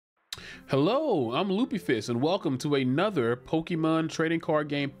Hello, I'm Loopy and welcome to another Pokemon trading card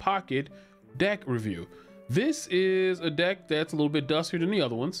game pocket deck review. This is a deck that's a little bit dustier than the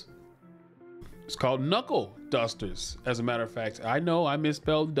other ones. It's called Knuckle Dusters. As a matter of fact, I know I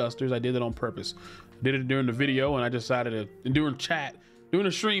misspelled dusters. I did it on purpose. I did it during the video and I decided to, during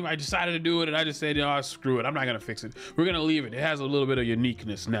the stream, I decided to do it and I just said, oh, screw it. I'm not gonna fix it. We're gonna leave it. It has a little bit of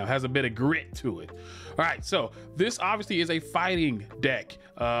uniqueness now. It has a bit of grit to it. All right, so this obviously is a fighting deck,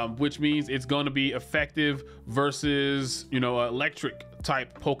 which means it's gonna be effective versus, electric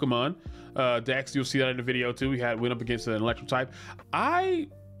type Pokemon decks. You'll see that in the video too. We went up against an electric type. I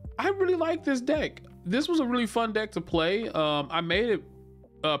really like this deck. This was a really fun deck to play. I made it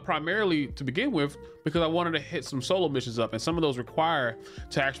primarily to begin with because I wanted to hit some solo missions up, and some of those require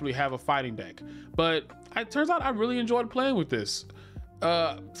to actually have a fighting deck. But it turns out I really enjoyed playing with this.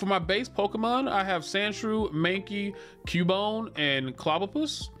 For my base Pokemon, I have Sandshrew, Mankey, Cubone, and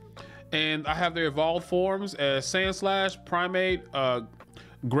Clobbopus. And I have their evolved forms as Sandslash, Primeape,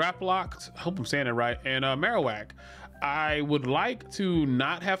 Grapploct, I hope I'm saying it right, and Marowak. I would like to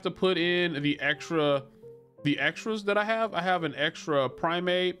not have to put in the extras that I have. I have an extra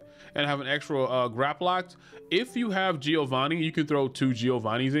Primeape and I have an extra Grapploct. If you have Giovanni, you can throw 2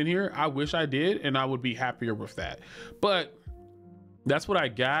 Giovannis in here. I wish I did, and I would be happier with that. But that's what I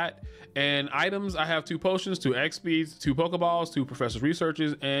got. And items, I have 2 potions, 2 X speeds, 2 Pokeballs, 2 Professor's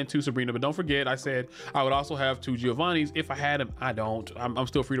Researches, and 2 Sabrina. But don't forget, I said I would also have 2 Giovannis if I had them. I don't. I'm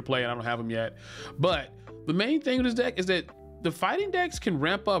still free to play and I don't have them yet. But the main thing with this deck is that the fighting decks can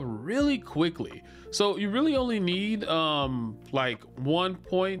ramp up really quickly. So you really only need like 1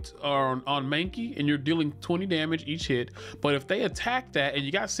 point on Mankey and you're dealing 20 damage each hit. But if they attack that and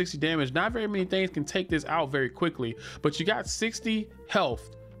you got 60 damage, not very many things can take this out very quickly, but you got 60 health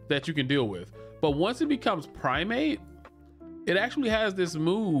that you can deal with. But once it becomes Primeape, it actually has this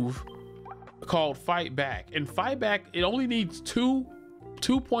move called Fight Back. And Fight Back, it only needs 2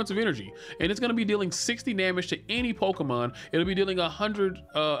 points of energy, and it's going to be dealing 60 damage to any Pokemon. It'll be dealing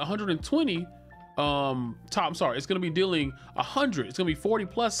 120 I'm sorry, it's going to be dealing 100. It's going to be 40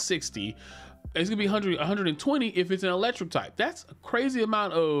 plus 60. It's going to be 120 if it's an electric type. That's a crazy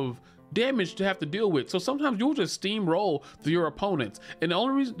amount of damage to have to deal with. So sometimes you'll just steamroll through your opponents, and the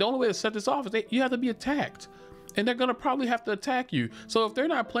only way to set this off is you have to be attacked. And they're gonna probably have to attack you. So if they're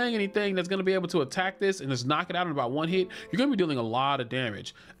not playing anything that's gonna be able to attack this and just knock it out in about 1 hit, you're gonna be dealing a lot of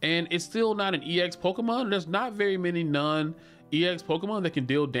damage. And it's still not an EX Pokemon. There's not very many non-EX Pokemon that can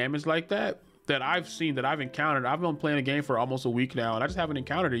deal damage like that I've seen, that I've encountered. I've been playing a game for almost a week now and I just haven't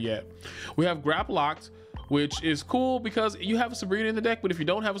encountered it yet. We have Grapploct, which is cool because you have a Sabrina in the deck, but if you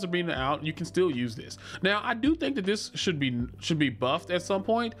don't have a Sabrina out, you can still use this. Now, I do think that this should be buffed at some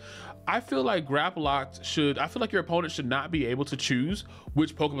point. I feel like Grapploct I feel like your opponent should not be able to choose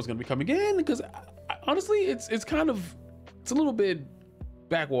which Pokemon is going to be coming in, because honestly, it's a little bit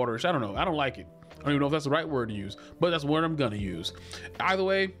backwaterish. I don't know. I don't like it. I don't even know if that's the right word to use, but that's what I'm going to use. Either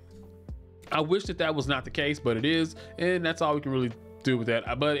way, I wish that was not the case, but it is, and that's all we can really do with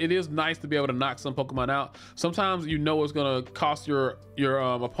that. But it is nice to be able to knock some Pokemon out. Sometimes it's gonna cost your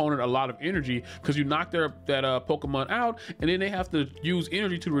opponent a lot of energy because you knock that Pokemon out, and then they have to use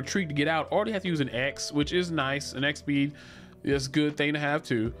energy to retreat to get out, or they have to use an X, which is nice. An X speed is a good thing to have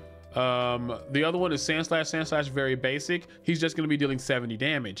too. The other one is Sandslash. Sandslash, very basic. He's just gonna be dealing 70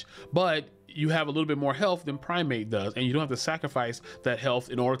 damage, but you have a little bit more health than Primeape does, and you don't have to sacrifice that health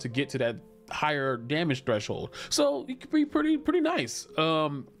in order to get to that higher damage threshold. So it could be pretty nice.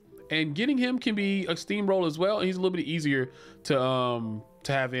 And getting him can be a steamroll as well, and he's a little bit easier to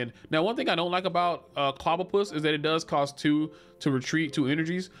have in. Now, one thing I don't like about Clobbopus is that it does cost 2 to retreat, 2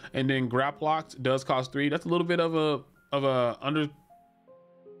 energies, and then Grapploct does cost 3. That's a little bit of a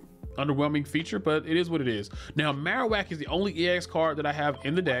underwhelming feature, but it is what it is. Now, Marowak is the only EX card that I have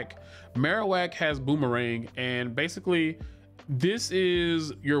in the deck. Marowak has Boomerang, and basically this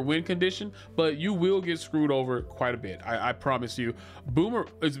is your win condition, but you will get screwed over quite a bit. I promise you.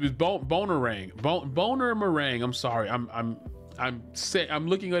 Bonerang. I'm sorry. I'm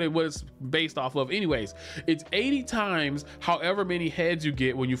looking at it, what it's based off of. Anyways, it's 80 times however many heads you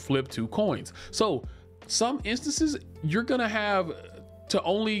get when you flip 2 coins. So some instances you're gonna have to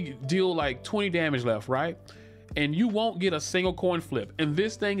only deal like 20 damage left, right? And you won't get a single coin flip. And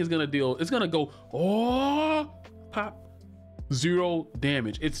this thing is gonna go, oh, pop, 0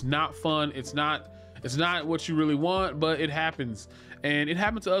 damage. It's not fun. It's not what you really want, but it happens. And it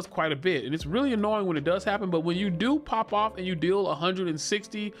happened to us quite a bit. And it's really annoying when it does happen, but when you do pop off and you deal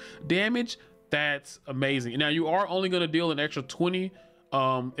 160 damage, that's amazing. Now, you are only gonna deal an extra 20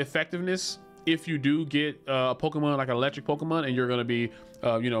 effectiveness if you do get a Pokemon like an electric Pokemon and you're going to be,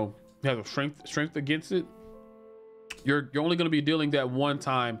 you know, have a strength against it, you're only going to be dealing that one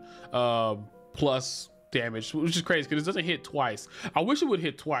time plus damage, which is crazy because it doesn't hit twice. I wish it would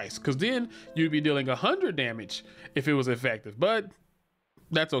hit twice because then you'd be dealing 100 damage if it was effective, but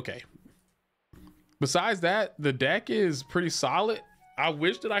that's okay. Besides that, the deck is pretty solid. I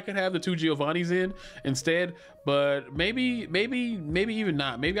wish that I could have the 2 Giovannis in instead, but maybe even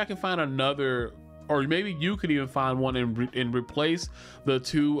not. Maybe I can find another, or maybe you could even find one and replace the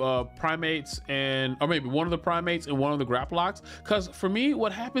 2 primates, and or maybe one of the primates and one of the Grapplocks. Because for me,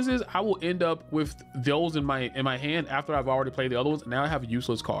 what happens is I will end up with those in my hand after I've already played the other ones. Now I have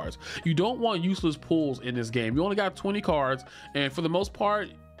useless cards. You don't want useless pulls in this game. You only got 20 cards, and for the most part,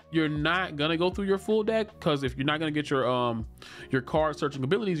 you're not gonna go through your full deck, because if you're not gonna get your card searching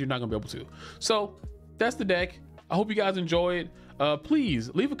abilities, you're not gonna be able to. So that's the deck. I hope you guys enjoy it.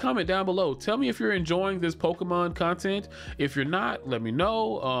 Please leave a comment down below. Tell me if you're enjoying this Pokemon content. If you're not, let me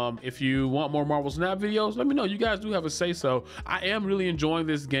know. If you want more Marvel Snap videos, let me know. You guys do have a say so. I am really enjoying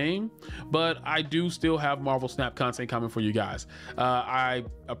this game, but I do still have Marvel Snap content coming for you guys. I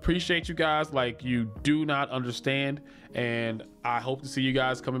appreciate you guys like you do not understand, and I hope to see you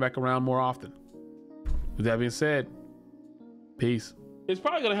guys coming back around more often. With that being said, peace. It's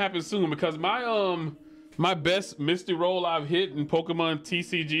probably gonna happen soon because my best Misty roll I've hit in Pokemon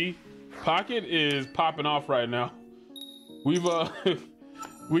TCG Pocket is popping off right now. We've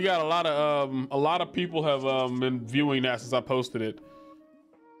we got a lot of people have been viewing that since I posted it.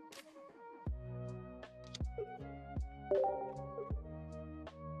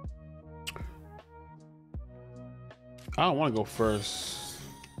 I don't want to go first.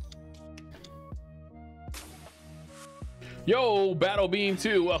 Yo, Battle Bean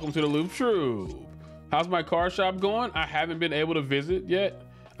 2, welcome to the Loop Troop. How's my card shop going? I haven't been able to visit yet.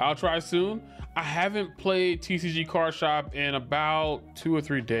 I'll try soon. I haven't played TCG card shop in about 2 or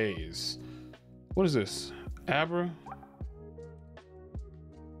 3 days. What is this? Abra?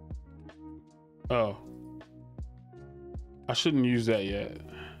 Oh. I shouldn't use that yet.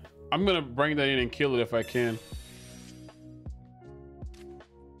 I'm gonna bring that in and kill it if I can.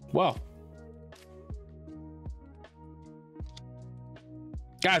 Wow.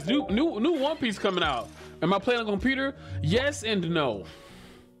 Guys, new One Piece coming out. Am I playing on a computer? Yes and no.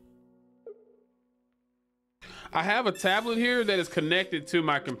 I have a tablet here that is connected to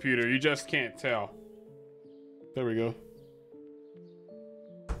my computer. You just can't tell. There we go.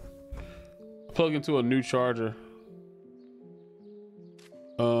 Plug into a new charger.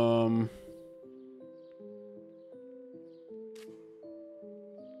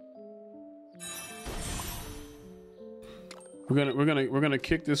 We're gonna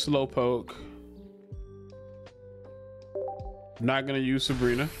kick this Slowpoke. Not gonna use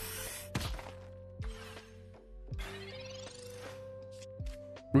Sabrina.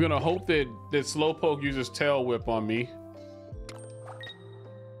 We're gonna hope that Slowpoke uses Tail Whip on me.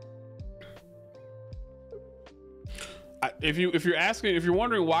 If you're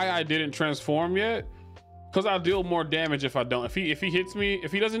wondering why I didn't transform yet, because I'll deal more damage if I don't. If he hits me,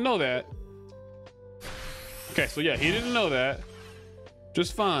 if he doesn't know that. Okay, so yeah, he didn't know that.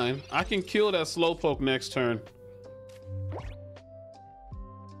 Just fine. I can kill that Slowpoke next turn.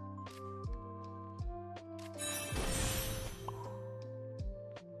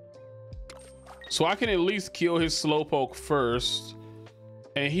 So I can at least kill his Slowpoke first.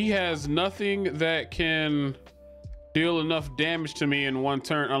 And he has nothing that can deal enough damage to me in one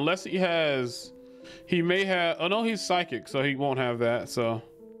turn. Unless he has... He may have... Oh no, he's Psychic, so he won't have that, so...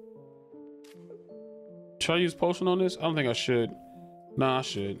 Should I use Potion on this? I don't think I should. Nah, I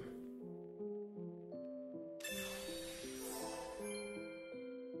should.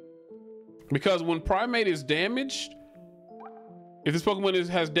 Because when Primate is damaged, if this Pokemon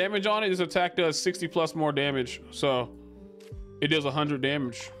has damage on it, this attack does 60 plus more damage. So it does 100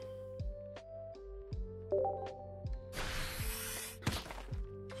 damage.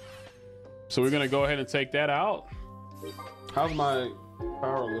 So we're gonna go ahead and take that out. How's my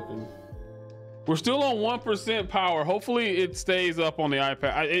power looking? We're still on 1% power. Hopefully it stays up on the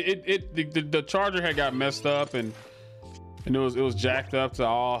iPad. The charger had got messed up and it was jacked up to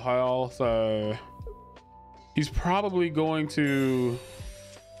all hell. So he's probably going to.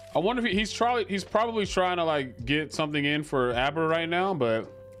 I wonder if he's probably trying to like get something in for Abra right now,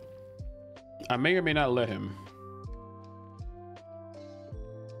 but I may or may not let him.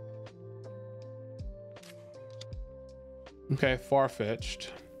 Okay,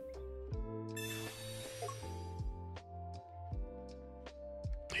 far-fetched.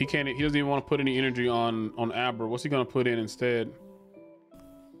 He doesn't even want to put any energy on Abra. What's he gonna put in instead?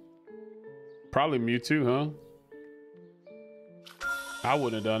 Probably Mewtwo, huh? I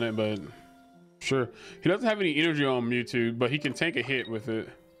wouldn't have done it, but sure. He doesn't have any energy on Mewtwo, but he can take a hit with it.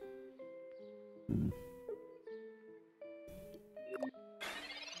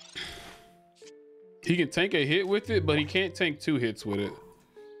 He can tank a hit with it, but he can't tank 2 hits with it.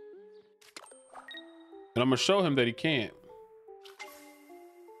 And I'm gonna show him that he can't.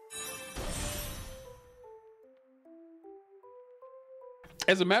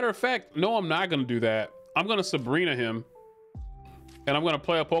 As a matter of fact, no, I'm not gonna do that. I'm gonna Sabrina him. And I'm gonna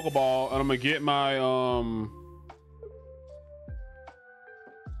play a Pokeball and I'm gonna get my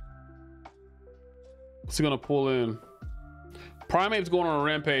what's he gonna pull in? Primape's going on a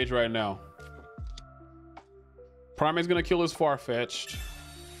rampage right now. Primape's gonna kill his Farfetch'd.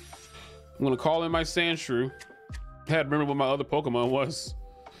 I'm gonna call in my Sandshrew. I had to remember what my other Pokemon was.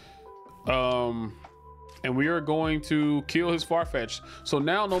 And we are going to kill his Farfetch'd. So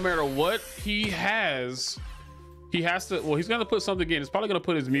now no matter what he has to, well, he's gonna put something in. He's probably gonna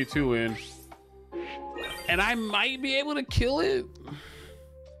put his Mewtwo in. And I might be able to kill it.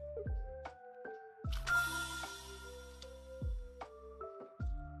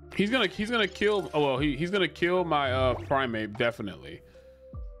 He's gonna kill, oh, well, he's gonna kill my Primeape, definitely.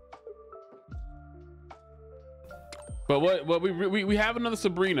 But what we have another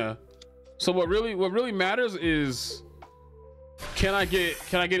Sabrina. So what really matters is, can I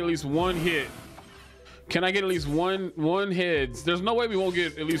get at least one hit? Can I get at least one heads? There's no way we won't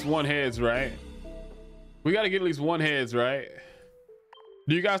get at least one heads, right? We got to get at least one heads, right?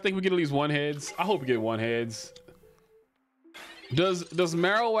 Do you guys think we get at least one heads? I hope we get one heads. Does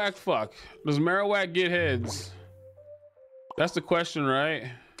Marowak fuck? Does Marowak get heads? That's the question, right?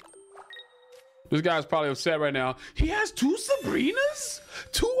 This guy's probably upset right now. He has 2 Sabrinas?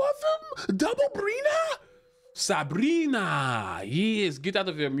 2 of them? Double Brina? Sabrina, yes, get out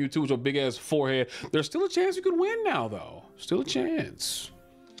of here, Mewtwo, with your big ass forehead. There's still a chance you could win now, though. Still a chance.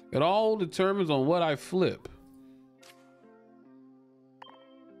 It all determines on what I flip.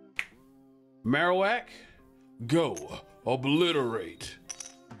 Marowak, go. Obliterate.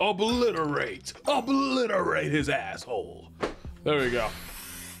 Obliterate. Obliterate his asshole. There we go.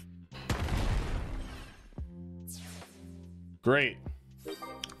 Great.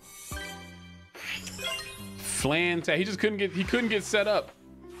 He just couldn't get set up.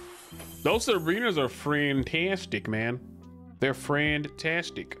 Those Sabrinas are fantastic, man. They're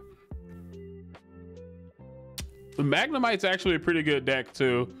fantastic. The Magnemite's actually a pretty good deck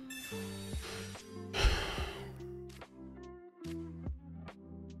too.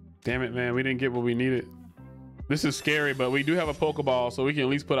 Damn it, man, we didn't get what we needed. This is scary, but we do have a Pokeball, so we can at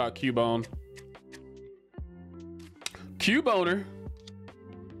least put out Cubone. Cuboner.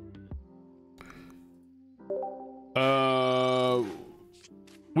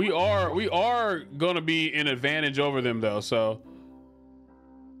 We are gonna be in advantage over them though, so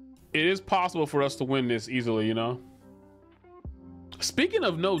it is possible for us to win this easily, you know. Speaking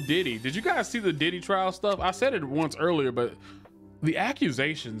of no Diddy, did you guys see the Diddy trial stuff? I said it once earlier, but the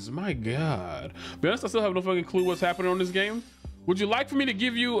accusations, my God. Be honest, I still have no fucking clue what's happening on this game. Would you like for me to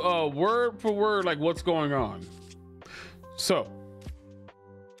give you a word for word, like what's going on? So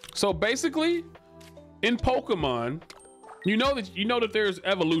basically, in Pokemon, you know that there's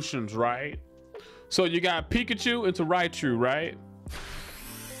evolutions, right? So you got Pikachu into Raichu, right?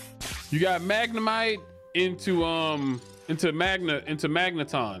 You got Magnemite into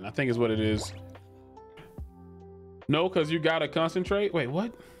Magneton, I think is what it is. No, because you gotta concentrate. Wait,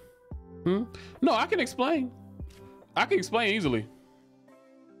 what? No, I can explain. I can explain easily.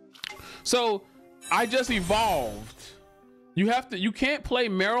 So I just evolved. You can't play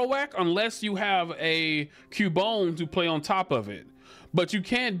Marowak unless you have a Cubone to play on top of it. But you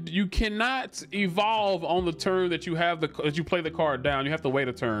cannot evolve on the turn that you you play the card down. You have to wait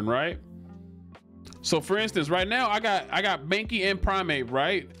a turn, right? So for instance, right now I got Mankey and Primeape,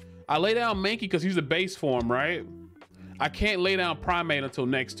 right? I lay down Mankey because he's a base form, right? I can't lay down Primeape until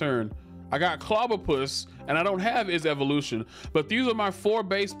next turn. I got Clobberpuss, and I don't have his evolution. But these are my 4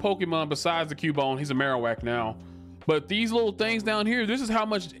 base Pokemon besides the Cubone. He's a Marowak now. But these little things down here, this is how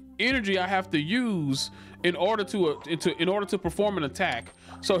much energy I have to use in order to perform an attack.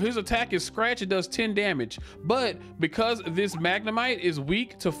 So his attack is Scratch, it does 10 damage. But because this Magnemite is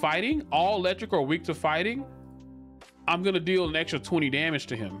weak to fighting, all electric are weak to fighting, I'm gonna deal an extra 20 damage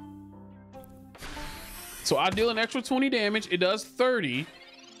to him. So I deal an extra 20 damage, it does 30.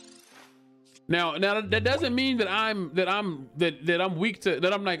 Now that doesn't mean that I'm weak to,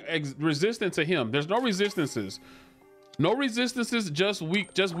 that I'm like resistant to him. There's no resistances. No resistances, just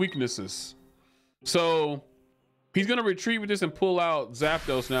weaknesses. So He's gonna retreat with this and pull out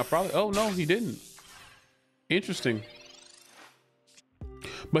Zapdos now, probably. Oh no, he didn't. Interesting.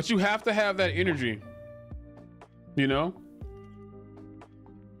 But you have to have that energy, you know?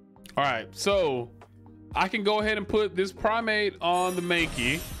 All right, so I can go ahead and put this Primeape on the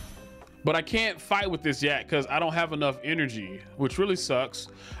Mankey, but I can't fight with this yet because I don't have enough energy, which really sucks.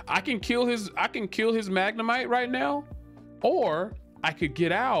 I can kill his Magnemite right now, or I could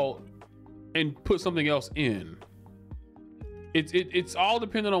get out and put something else in. It's all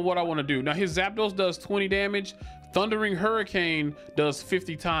dependent on what I want to do. Now his Zapdos does 20 damage. Thundering Hurricane does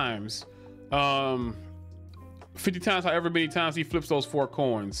 50 times. 50 times however many times he flips those 4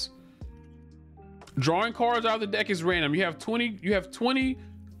 coins. Drawing cards out of the deck is random. You have 20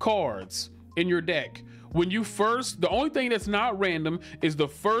 cards in your deck. When you the only thing that's not random is the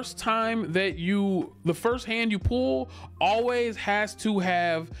first hand you pull always has to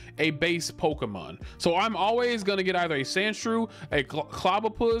have a base Pokemon. So I'm always gonna get either a Sandshrew, a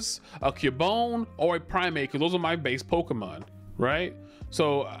Clobbopus, a Cubone, or a Primeape, because those are my base Pokemon, right?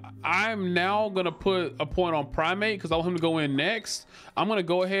 So I'm now gonna put a point on Primeape because I want him to go in next. I'm gonna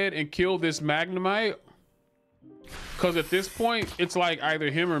go ahead and kill this Magnemite, because at this point it's like either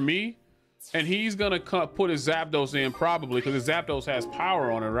him or me. And he's gonna put his Zapdos in probably because his Zapdos has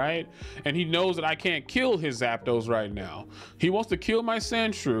power on it, right? And he knows that I can't kill his Zapdos right now. He wants to kill my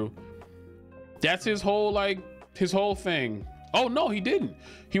Sandshrew. That's his whole thing. Oh no, he didn't.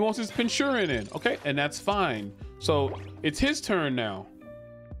 He wants his Pinchurin in, okay? And that's fine. So it's his turn now.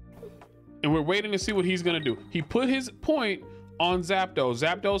 And we're waiting to see what he's gonna do. He put his point on Zapdos.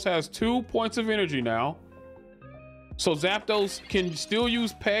 Zapdos has 2 points of energy now. So Zapdos can still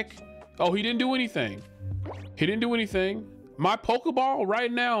use Peck. Oh, he didn't do anything. He didn't do anything. My Pokeball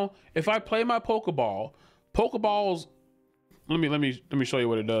right now, if I play my Pokeballs, let me show you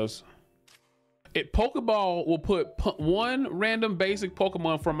what it does. Pokeball will put one random basic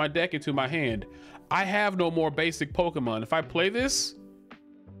Pokemon from my deck into my hand. I have no more basic Pokemon. If I play this,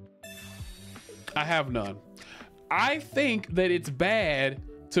 I have none. I think that it's bad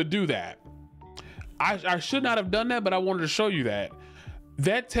to do that. I should not have done that, but I wanted to show you that.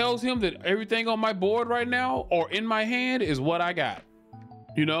 That tells him that everything on my board right now or in my hand is what I got,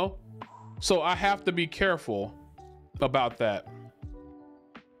 you know? So I have to be careful about that.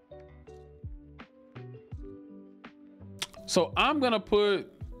 So I'm gonna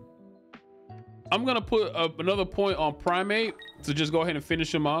put another point on Primeape to just go ahead and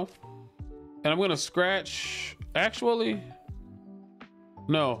finish him off. And I'm gonna scratch, actually,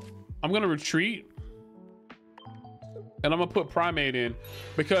 no, I'm gonna retreat. And I'm gonna put Primeape in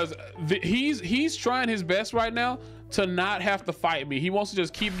because he's trying his best right now to not have to fight me. He wants to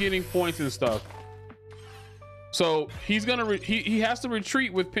just keep getting points and stuff. So he's gonna he has to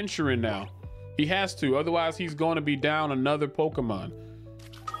retreat with Pinchurin now. He has to, otherwise he's going to be down another Pokemon.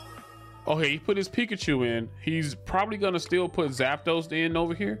 Okay, he put his Pikachu in. He's probably gonna still put Zapdos in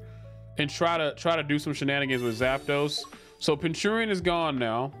over here and try to do some shenanigans with Zapdos. So Pinchurin is gone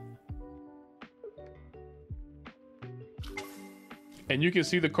now. And you can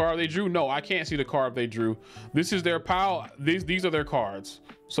see the card they drew. No, I can't see the card they drew. This is their pile. These are their cards.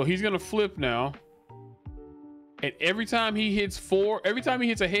 So he's gonna flip now. And every time he hits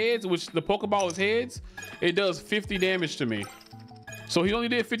a heads, which the Pokeball is heads, it does 50 damage to me. So he only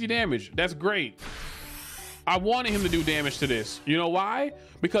did 50 damage. That's great. I wanted him to do damage to this. You know why?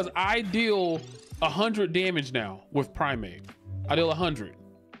 Because I deal 100 damage now with Primeape. I deal 100.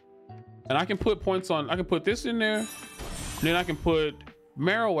 And I can put points on, I can put this in there. Then I can put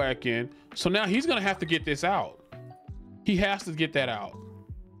Marowak in. So now he's gonna have to get this out. He has to get that out.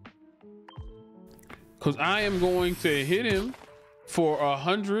 Because I am going to hit him for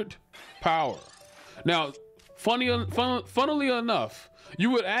 100 power. Now, funnily enough,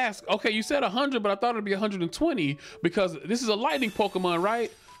 you would ask, okay, you said 100, but I thought it'd be 120 because this is a lightning Pokemon,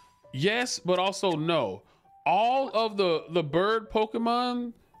 right? Yes, but also no. All of the bird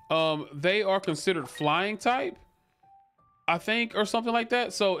Pokemon, they are considered flying type, I think, or something like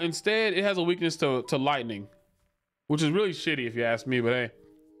that. So instead it has a weakness to lightning, which is really shitty if you ask me, but hey,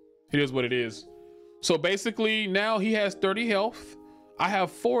 it is what it is. So basically now he has 30 health. I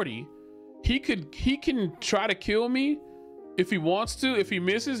have 40. He can try to kill me if he wants to. If he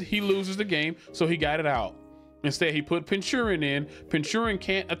misses, he loses the game. So he got it out. Instead, he put Pinchurin in. Pinchurin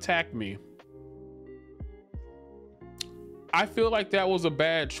can't attack me. I feel like that was a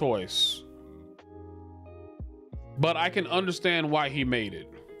bad choice, but I can understand why he made it.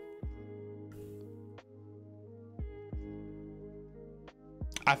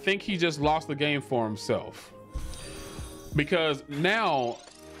 I think he just lost the game for himself, because now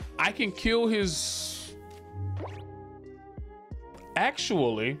I can kill his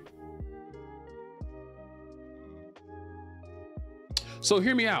actually, so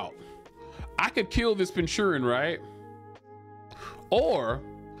hear me out. I could kill this Pinchurin, right? Or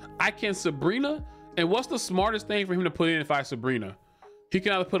I can Sabrina. And what's the smartest thing for him to put in if I Sabrina? He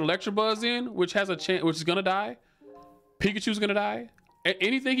can either put Electabuzz in, which has a chance, which is gonna die. Pikachu's gonna die.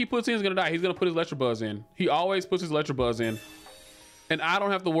 Anything he puts in is gonna die. He's gonna put his Electabuzz in. He always puts his Electabuzz in. And I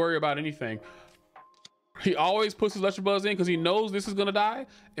don't have to worry about anything. He always puts his Electabuzz in because he knows this is gonna die.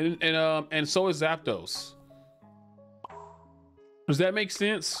 And so is Zapdos. Does that make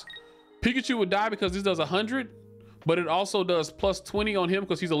sense? Pikachu would die because this does 100, but it also does plus 20 on him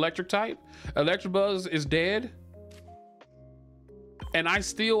because he's electric type. Electabuzz is dead. And I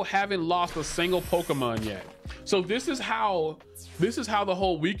still haven't lost a single Pokemon yet. So this is how the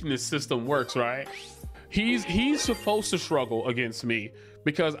whole weakness system works, right? He's supposed to struggle against me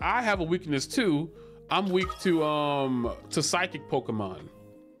because I have a weakness too. I'm weak to psychic Pokemon.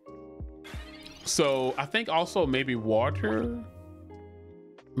 So I think also maybe water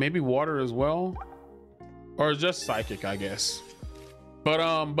as well, or just psychic, I guess.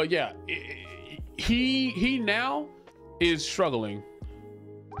 But yeah, he now is struggling.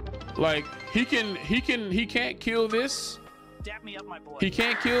 Like he can't kill this. Dap me up, my boy. He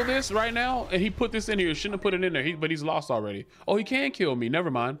can't kill this right now, and he put this in here. Shouldn't have put it in there. But he's lost already. Oh, he can kill me. Never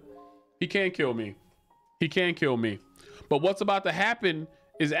mind. He can kill me. He can kill me. But what's about to happen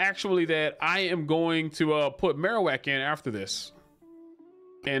is actually that I am going to put Marowak in after this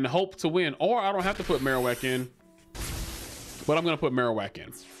and hope to win. Or I don't have to put Marowak in, but I'm gonna put Marowak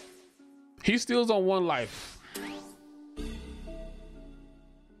in. He still's on 1 life.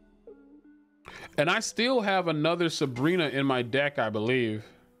 And I still have another Sabrina in my deck, I believe.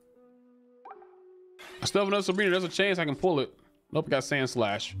 I still have another Sabrina. There's a chance I can pull it. Nope, I got Sand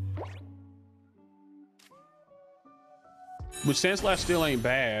Slash. But Sand Slash still ain't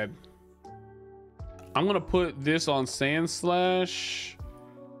bad. I'm gonna put this on Sand Slash.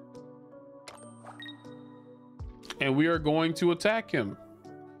 And we are going to attack him.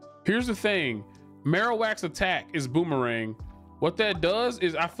 Here's the thing. Marowak's attack is Boomerang. What that does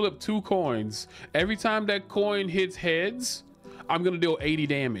is I flip 2 coins. Every time that coin hits heads, I'm gonna deal 80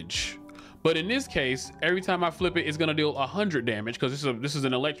 damage. But in this case, every time I flip it, it's gonna deal 100 damage because this is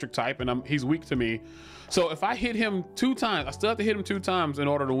an electric type and he's weak to me. So if I hit him 2 times, I still have to hit him 2 times in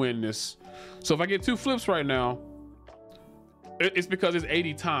order to win this. So if I get 2 flips right now, it's because it's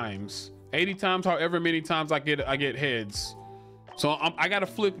 80 times. 80 times, however many times I get heads. So I gotta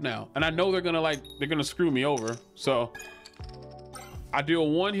flip now. And I know they're gonna screw me over. So I deal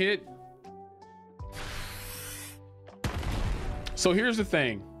 1 hit. So here's the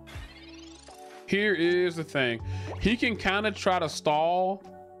thing. Here is the thing. He can kind of try to stall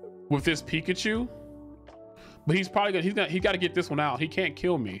with this Pikachu, but he's got to get this one out. He can't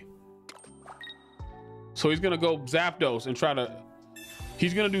kill me. So he's gonna go Zapdos and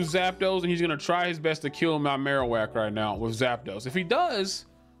he's gonna do Zapdos and he's gonna try his best to kill my Marowak right now with Zapdos. If he does,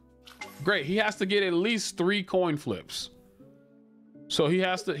 great. He has to get at least 3 coin flips. So he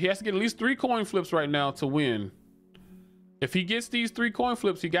has to get at least 3 coin flips right now to win. If he gets these 3 coin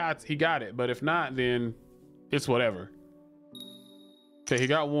flips, he got it. But if not, then it's whatever. Okay, he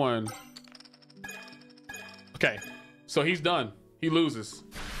got 1. Okay, so he's done. He loses.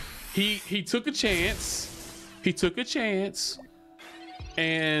 He took a chance. He took a chance.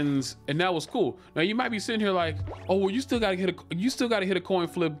 And that was cool. Now you might be sitting here like, oh well, you still gotta hit a coin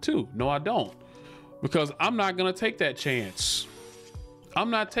flip too. No, I don't. Because I'm not gonna take that chance. I'm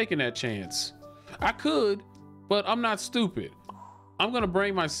not taking that chance. I could, but I'm not stupid. I'm gonna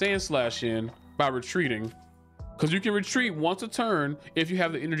bring my Sand Slash in by retreating, because you can retreat once a turn if you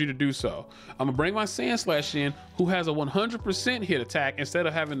have the energy to do so. I'm gonna bring my Sand Slash in, who has a 100% hit attack, instead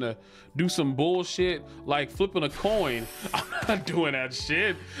of having to do some bullshit like flipping a coin. I'm not doing that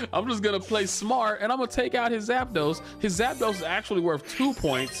shit. I'm just gonna play smart, and I'm gonna take out his Zapdos. His Zapdos is actually worth 2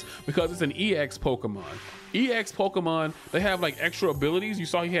 points because it's an EX Pokemon. EX Pokemon, they have like extra abilities. You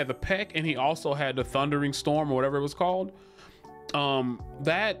saw he had the Peck, and he also had the Thundering Storm, or whatever it was called.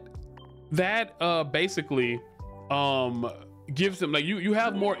 That basically gives him, like, you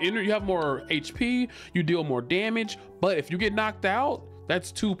have more energy, you have more HP, you deal more damage, but if you get knocked out,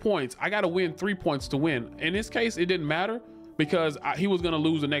 that's 2 points. I gotta win 3 points to win. In this case, it didn't matter because he was gonna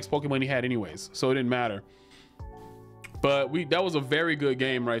lose the next Pokemon he had anyways, so it didn't matter. But that was a very good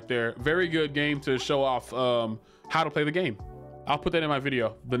game right there. Very good game to show off how to play the game. I'll put that in my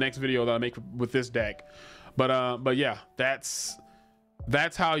video, the next video that I make with this deck. But yeah, that's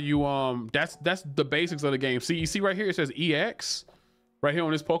how you that's the basics of the game. See, you see right here it says EX right here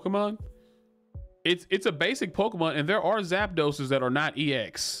on this Pokemon. it's a basic Pokemon, and there are Zapdoses that are not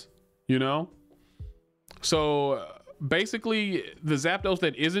EX, you know? So basically the Zapdos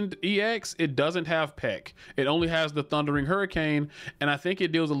that isn't EX, it doesn't have Peck. It only has the Thundering Hurricane, and I think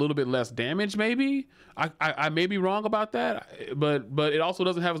it deals a little bit less damage, maybe. I may be wrong about that, but it also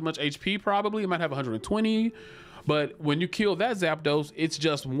doesn't have as much HP probably. It might have 120, but when you kill that Zapdos, it's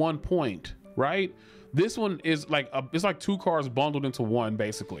just 1 point, right? This one is like it's like 2 cards bundled into one,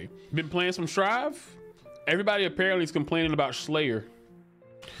 basically. Been playing some Strive. Everybody apparently is complaining about Slayer.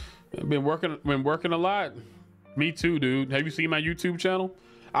 I've been working a lot. Me too, dude. Have you seen my YouTube channel?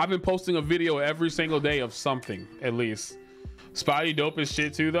 I've been posting a video every single day of something, at least. Spidey dope as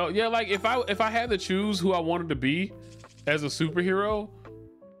shit too, though. Yeah, like if I had to choose who I wanted to be as a superhero,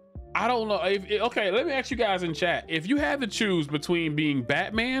 I don't know. Okay, let me ask you guys in chat. If you had to choose between being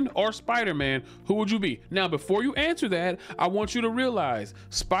Batman or Spider-Man, who would you be? Now, before you answer that, I want you to realize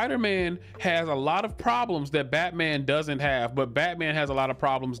Spider-Man has a lot of problems that Batman doesn't have, but Batman has a lot of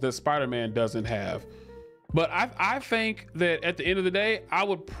problems that Spider-Man doesn't have. But I think that at the end of the day, I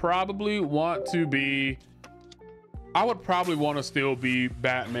would probably want to still be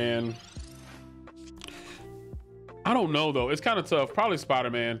Batman. I don't know though. It's kind of tough. Probably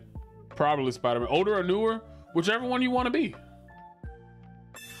Spider-Man. Older or newer, whichever one you want to be.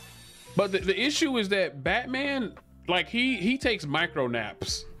 But the issue is that Batman, like he takes micro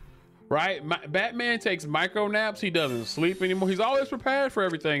naps, right? Batman takes micro naps. He doesn't sleep anymore. He's always prepared for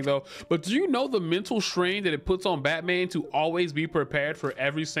everything though. But do you know the mental strain that it puts on Batman to always be prepared for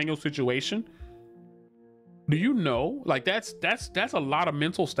every single situation? Do you know? Like that's a lot of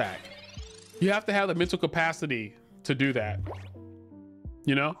mental stack. You have to have the mental capacity to do that,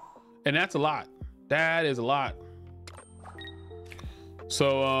 you know? And that's a lot. That is a lot.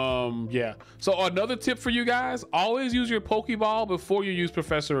 So yeah. So another tip for you guys, always use your Pokeball before you use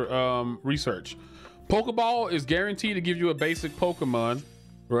Professor Research. Pokeball is guaranteed to give you a basic Pokemon,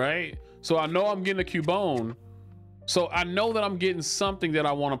 right? So I know I'm getting a Cubone. So I know that I'm getting something that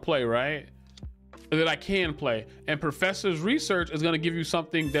I want to play, right? That I can play. And Professor's Research is going to give you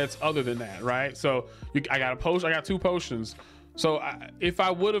something that's other than that, right? So I got 2 potions. So if I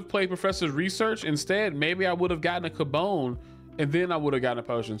would have played Professor's Research instead, maybe I would have gotten a Cubone and then I would have gotten a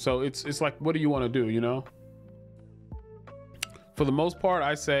potion. So it's like, what do you want to do, you know? For the most part,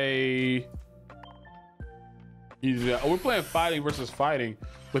 I say we're playing fighting versus fighting,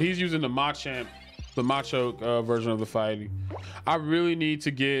 but he's using the Machamp, the Machoke version of the fighting. I really need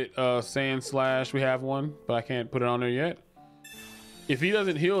to get Sand Slash. We have one, but I can't put it on there yet. If he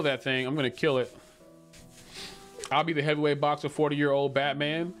doesn't heal that thing, I'm gonna kill it. I'll be the heavyweight boxer 40-year-old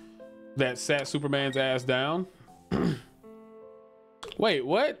Batman that sat Superman's ass down. Wait,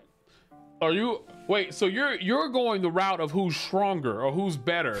 what? Are you? Wait, so you're going the route of who's stronger or who's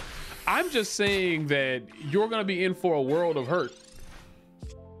better. I'm just saying that you're gonna be in for a world of hurt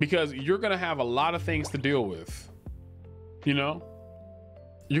because you're gonna have a lot of things to deal with. You know,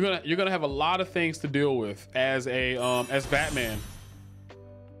 you're gonna have a lot of things to deal with as Batman.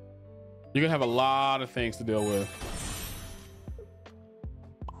 You're gonna have a lot of things to deal with.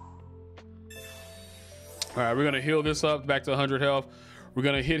 All right, we're gonna heal this up back to 100 health. We're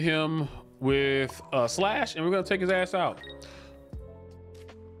gonna hit him with a Slash, and we're gonna take his ass out.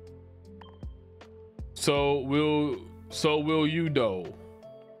 So will you though?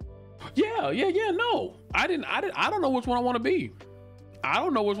 Yeah. No, I don't know which one I want to be. I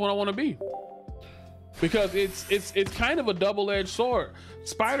don't know which one I want to be because it's kind of a double-edged sword.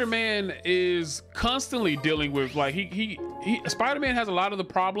 Spider-Man is constantly dealing with like Spider-Man has a lot of the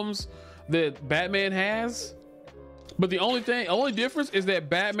problems that Batman has, but the only difference is that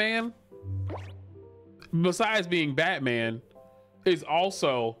Batman, besides being Batman, is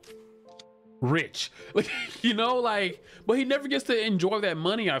also rich. Like, you know, like, but he never gets to enjoy that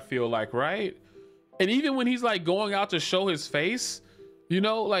money, I feel like, right? And even when he's like going out to show his face, you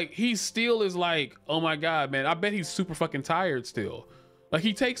know, like he still is like, oh my God, man, I bet he's super fucking tired still. Like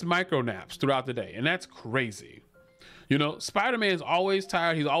he takes micro naps throughout the day, and that's crazy. You know, Spider-Man's always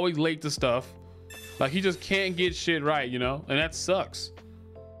tired. He's always late to stuff. Like he just can't get shit right, you know, and that sucks.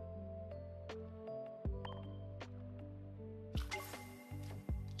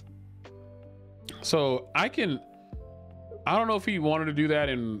 So I don't know if he wanted to do that,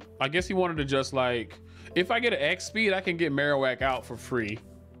 and I guess he wanted to just like, if I get an X speed, I can get Marowak out for free.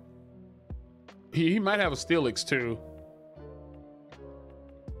 He might have a Steelix too.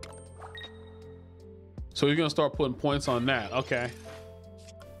 So you're gonna start putting points on that. Okay.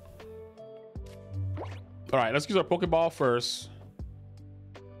 All right, let's use our Pokeball first.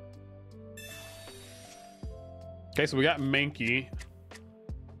 Okay, so we got Mankey.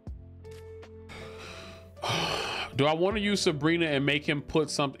 Do I want to use Sabrina and make him put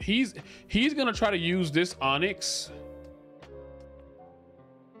something? He's gonna try to use this Onyx.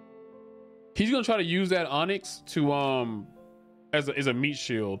 He's gonna try to use that Onyx to as a meat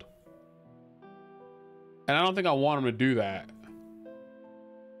shield. And I don't think I want him to do that.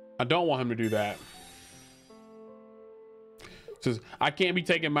 I don't want him to do that. Says I can't be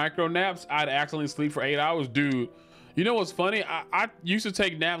taking micro naps. I'd accidentally sleep for 8 hours, dude. You know what's funny? I used to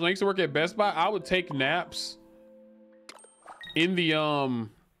take naps when I used to work at Best Buy. I would take naps in the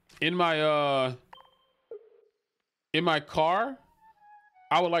in my car.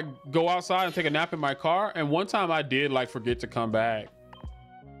 I would like go outside and take a nap in my car, and one time I did like forget to come back.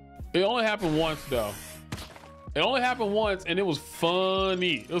 It only happened once though. It only happened once, and it was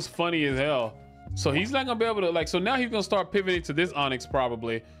funny. It was funny as hell. So he's not gonna be able to like. So now he's gonna start pivoting to this Onyx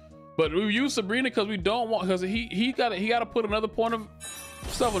probably. But we use Sabrina because we don't want, because he gotta put another point of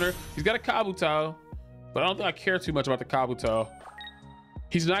stuff on her. He's got a Kabuto, but I don't think I care too much about the Kabuto.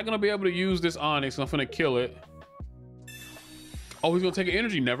 He's not gonna be able to use this Onyx, and I'm gonna kill it. Oh, he's gonna take an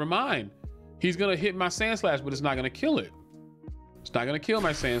energy. Never mind. He's gonna hit my Sand Slash, but it's not gonna kill it. It's not gonna kill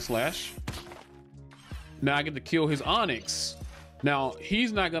my Sand Slash. Now I get to kill his Onyx. Now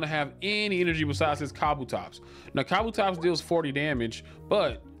he's not gonna have any energy besides his Kabutops. Now Kabutops deals 40 damage,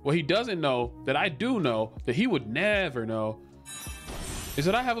 but what he doesn't know, that I do know, that he would never know, is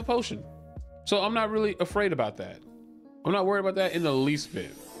that I have a potion. So I'm not really afraid about that. I'm not worried about that in the least bit,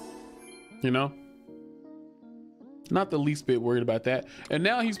 you know? Not the least bit worried about that. And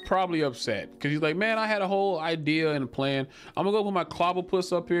now he's probably upset because he's like, man, I had a whole idea and a plan. I'm gonna go put my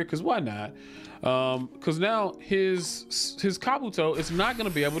Clobbopus up here because why not? Because now his Kabuto is not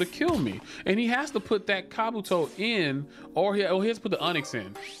gonna be able to kill me, and he has to put that Kabuto in, or he has to put the Onyx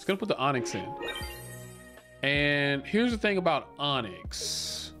in. He's gonna put the Onyx in. And here's the thing about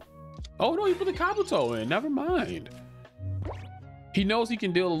Onyx. Oh no, he put the Kabuto in. Never mind. He knows he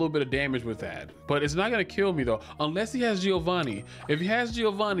can deal a little bit of damage with that, but it's not gonna kill me though, unless he has Giovanni. If he has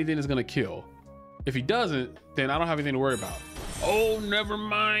Giovanni, then it's gonna kill. If he doesn't, then I don't have anything to worry about. Oh, never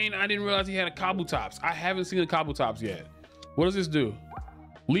mind. I didn't realize he had a Kabutops. I haven't seen a Kabutops yet. What does this do?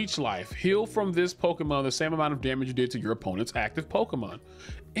 Leech Life. Heal from this Pokemon the same amount of damage you did to your opponent's active Pokemon.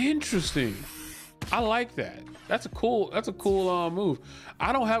 Interesting. I like that. That's a cool move.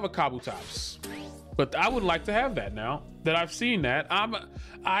 I don't have a Kabutops, but I would like to have that now that I've seen that.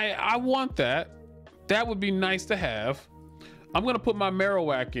 I want that. That would be nice to have. I'm gonna put my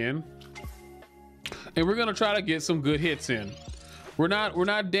Marowak in, and we're gonna try to get some good hits in. We're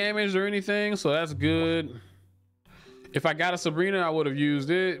not damaged or anything, so that's good. If I got a Sabrina, I would have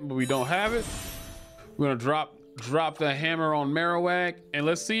used it, but we don't have it. We're gonna drop the hammer on Marowak, and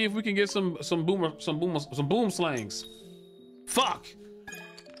let's see if we can get some boom slangs. Fuck.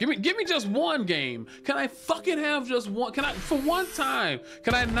 Give me just one game. Can I fucking have just one? Can I, for one time,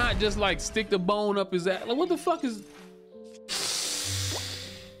 can I not just like stick the bone up his ass? Like, what the fuck is?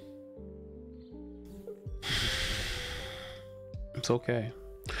 It's okay.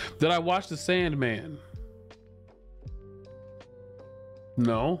 Did I watch The Sandman?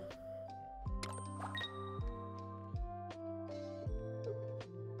 No.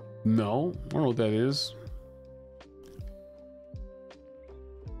 No, I don't know what that is.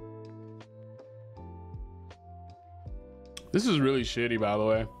 This is really shitty, by the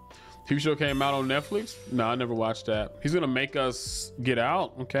way. TV show came out on Netflix? No, I never watched that. He's gonna make us get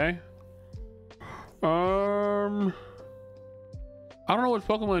out, okay? I don't know what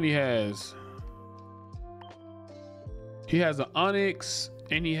Pokemon he has. He has an Onyx,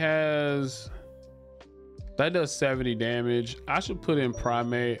 and he has... That does 70 damage. I should put in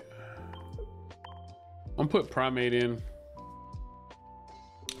Primape. I'm gonna put Primape in,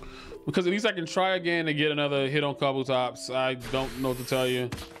 because at least I can try again to get another hit on Kabutops. I don't know what to tell you.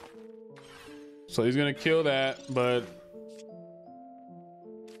 So he's gonna kill that, but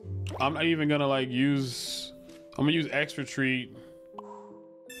I'm not even gonna like use... I'm gonna use Extra Treat.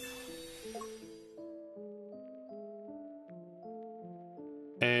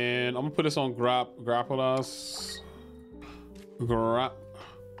 And I'm gonna put this on Grappalas.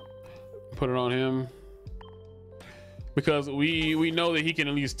 Put it on him, because we know that he can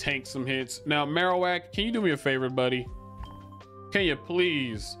at least tank some hits. Now, Marowak, can you do me a favor, buddy? Can you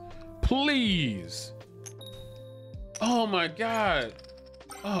please? Please. Oh my God.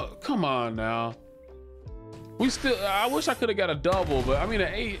 Oh, come on now. We still, I wish I could have got a double, but I mean,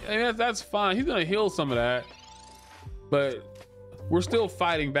 an 8, I mean, that's fine. He's gonna heal some of that, but we're still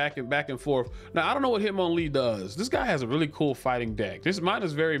fighting back and forth. Now, I don't know what Hitmonlee does. This guy has a really cool fighting deck. Mine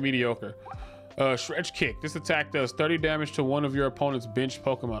is very mediocre. Stretch Kick. This attack does 30 damage to one of your opponent's bench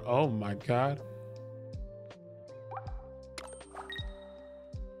Pokemon. Oh my God.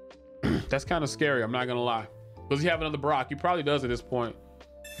 That's kind of scary, I'm not gonna lie. Does he have another Brock? He probably does at this point.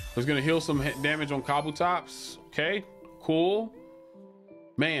 He's gonna heal some damage on Kabutops. Okay, cool.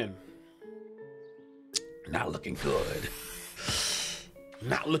 Man, not looking good.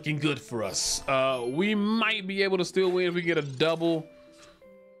 Not looking good for us. We might be able to still win if we get a double.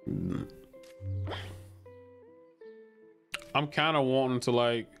 I'm kind of wanting to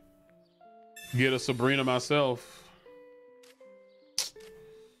like get a Sabrina myself.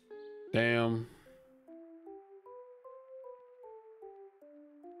 Damn.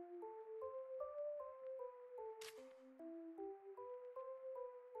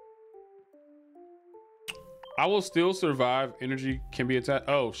 I will still survive. Energy can be attacked.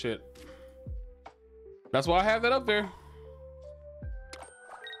 Oh shit. That's why I have that up there.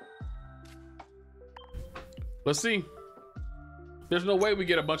 Let's see. There's no way we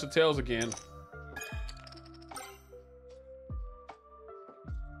get a bunch of tails again.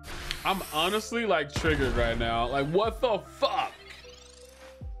 I'm honestly like triggered right now. Like, what the fuck?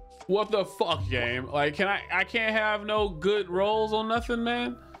 What the fuck, game? Like, I can't have no good rolls on nothing,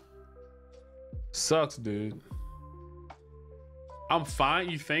 man? Sucks, dude. I'm fine.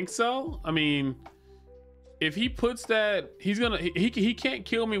 You think so? I mean, if he puts that, he's gonna, he can't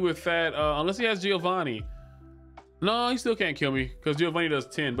kill me with that unless he has Giovanni. No, he still can't kill me because Giovanni does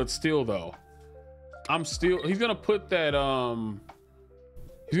 10, but still though, he's gonna put that,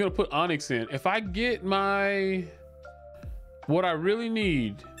 he's gonna put Onyx in. If I get what I really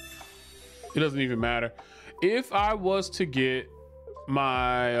need, it doesn't even matter. If I was to get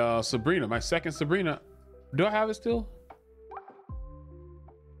my Sabrina, my second Sabrina, do I have it still?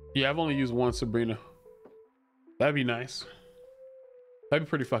 Yeah, I've only used one Sabrina. That'd be nice. That'd be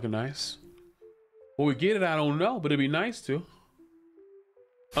pretty fucking nice. Will we get it? I don't know, but it'd be nice to.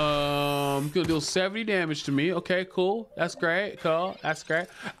 Gonna deal 70 damage to me. Okay, cool. That's great. Cool. That's great.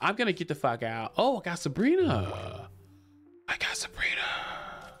 I'm gonna get the fuck out. Oh, I got Sabrina. I got Sabrina.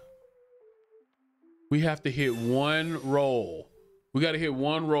 We have to hit one roll. We gotta hit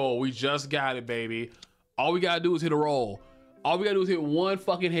one roll. We just got it, baby. All we gotta do is hit a roll. All we gotta do is hit one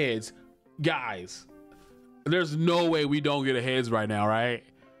fucking heads. Guys, there's no way we don't get a heads right now, right?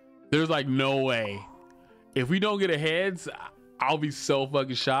 There's like no way. If we don't get a heads, I'll be so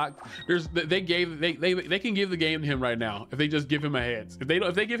fucking shocked. They can give the game to him right now if they just give him a heads. If they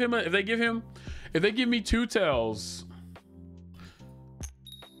give me two tails.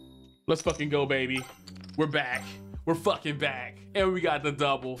 Let's fucking go, baby. We're back. We're fucking back. And we got the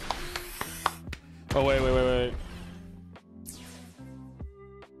double. Oh, wait.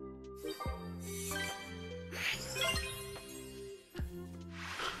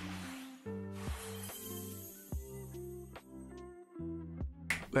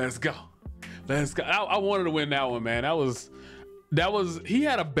 Let's go. Let's go. I wanted to win that one, man. He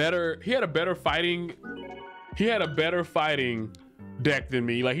had a better fighting deck than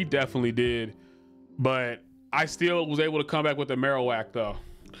me. Like, he definitely did. But I still was able to come back with the Marowak though.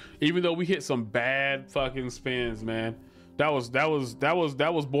 Even though we hit some bad fucking spins, man. That was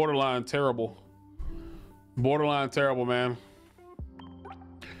borderline terrible. Borderline terrible, man.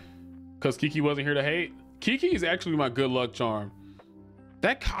 Cause Kiki wasn't here to hate. Kiki is actually my good luck charm.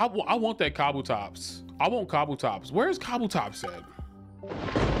 I want that Kabutops. I want Kabutops. Where's Kabutops at?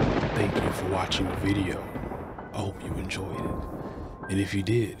 Thank you for watching the video. I hope you enjoyed it. And if you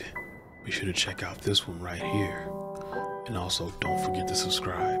did, be sure to check out this one right here. And also, don't forget to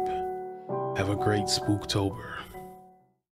subscribe. Have a great Spooktober.